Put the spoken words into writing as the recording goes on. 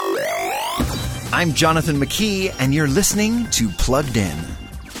I'm Jonathan McKee, and you're listening to Plugged In.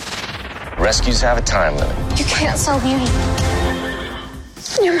 Rescues have a time limit. You can't sell beauty.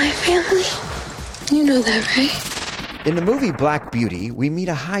 You're my family. You know that, right? In the movie Black Beauty, we meet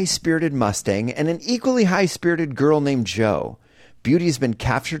a high-spirited Mustang and an equally high-spirited girl named Jo. Beauty has been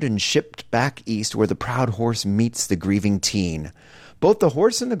captured and shipped back east where the proud horse meets the grieving teen. Both the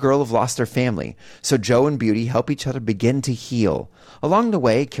horse and the girl have lost their family, so Jo and Beauty help each other begin to heal. Along the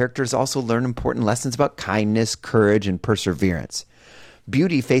way, characters also learn important lessons about kindness, courage, and perseverance.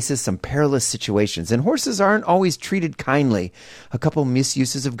 Beauty faces some perilous situations, and horses aren't always treated kindly. A couple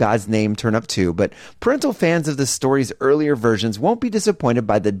misuses of God's name turn up too, but parental fans of the story's earlier versions won't be disappointed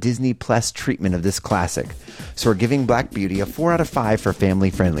by the Disney Plus treatment of this classic. So we're giving Black Beauty a 4 out of 5 for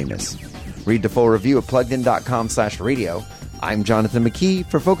family friendliness. Read the full review at PluggedIn.com/radio. I'm Jonathan McKee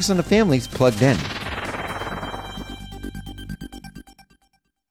for Focus on the Family's Plugged In.